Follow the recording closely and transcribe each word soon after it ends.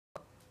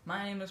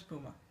my name is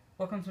Puma.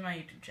 Welcome to my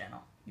YouTube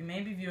channel. You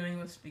may be viewing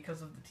this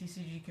because of the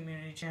TCG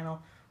community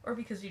channel, or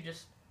because you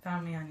just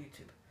found me on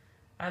YouTube.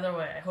 Either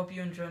way, I hope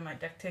you enjoy my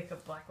deck take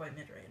of Black-White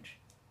Midrange.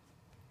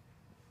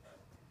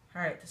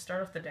 Alright, to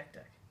start off the deck,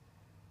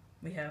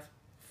 we have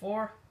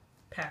 4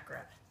 Pack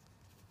Rat.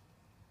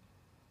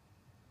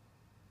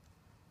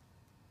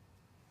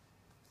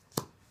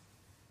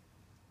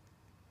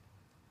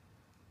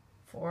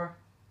 For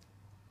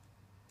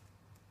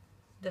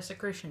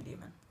Desecration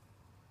Demon.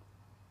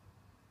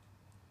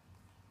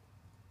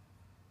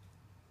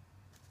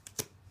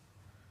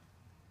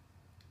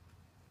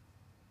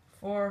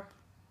 For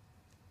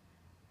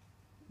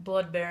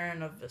Blood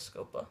Baron of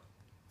Vizkopa.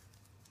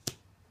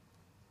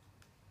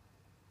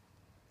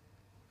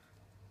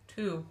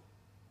 2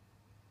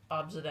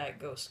 Obzedat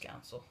Ghost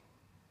Council.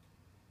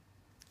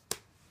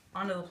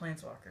 Onto the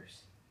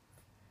Planeswalkers.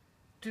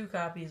 2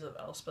 copies of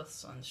Elspeth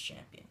Sun's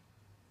Champion.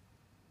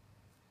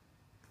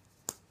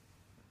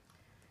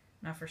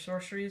 Now for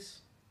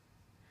sorceries,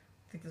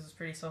 I think this is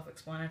pretty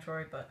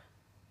self-explanatory, but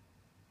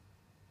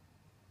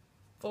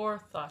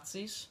 4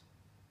 Thoughtseize.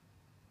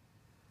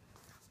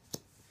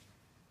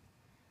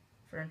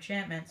 For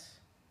enchantments,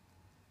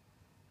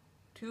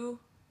 2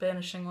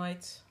 Banishing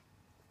Lights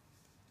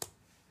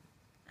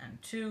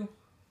and 2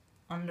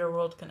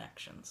 Underworld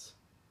Connections.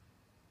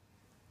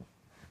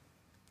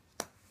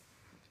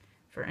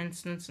 For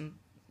instance,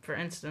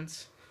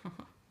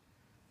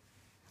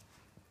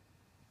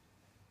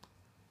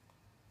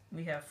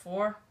 we have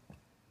 4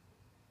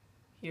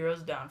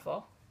 Hero's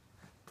Downfall,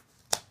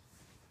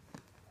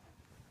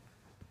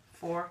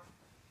 4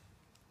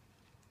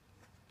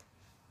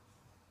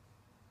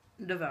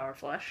 Devour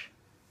Flesh,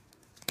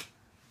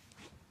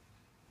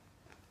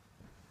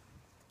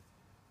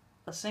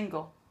 a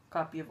single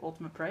copy of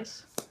Ultimate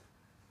Price,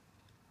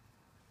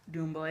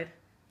 Doomblade,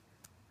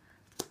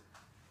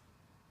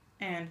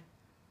 and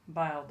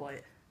Bile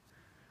Blight.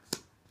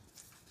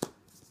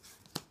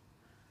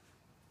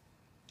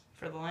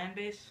 For the land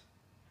base,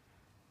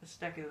 this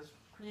deck is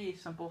pretty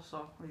simple,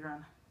 so we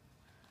run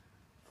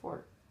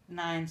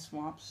 9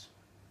 swamps.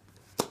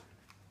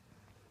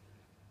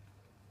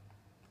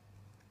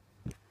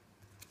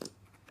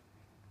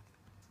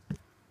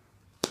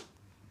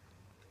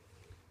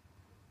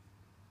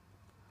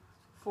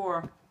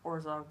 For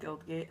Orzhov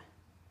Guildgate.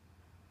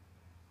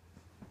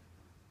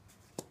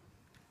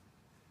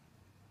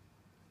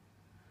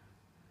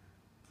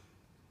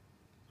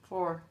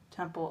 4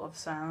 Temple of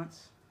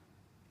Silence.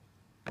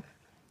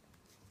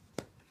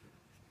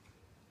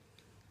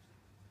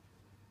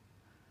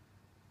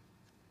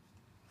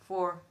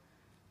 4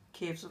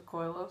 Caves of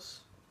Koilos.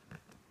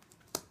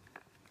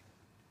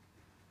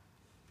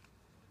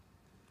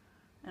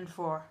 And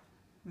 4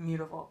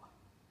 Mutavault.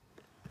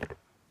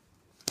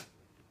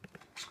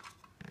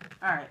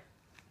 Alright,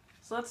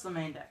 so that's the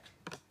main deck.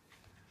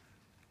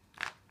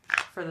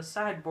 For the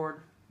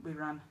sideboard, we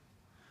run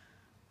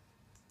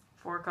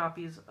 4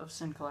 copies of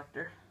Sin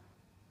Collector,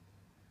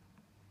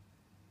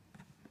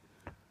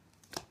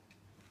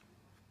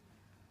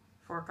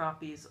 4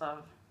 copies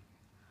of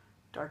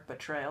Dark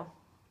Betrayal,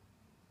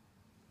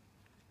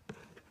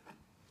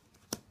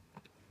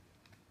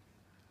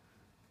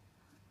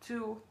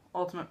 2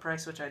 Ultimate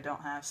Price, which I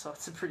don't have, so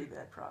it's a pretty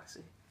bad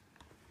proxy.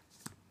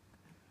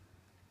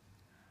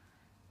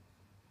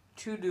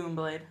 2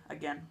 Doomblade,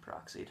 again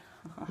proxied,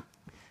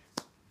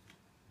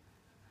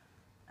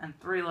 and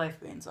 3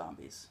 Lifebane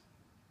Zombies.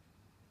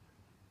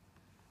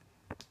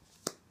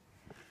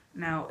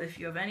 Now, if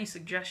you have any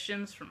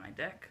suggestions for my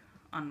deck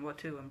on what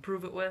to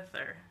improve it with,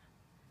 or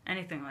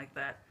anything like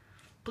that,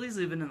 please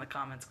leave it in the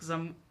comments, because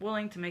I'm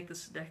willing to make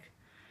this deck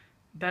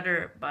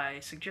better by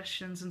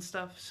suggestions and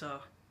stuff, so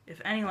if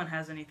anyone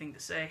has anything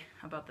to say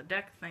about the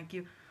deck, thank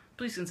you.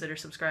 Please consider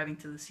subscribing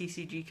to the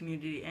CCG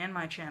community and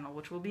my channel,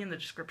 which will be in the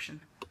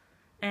description.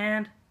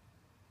 And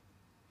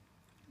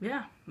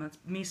yeah, that's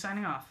me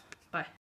signing off. Bye.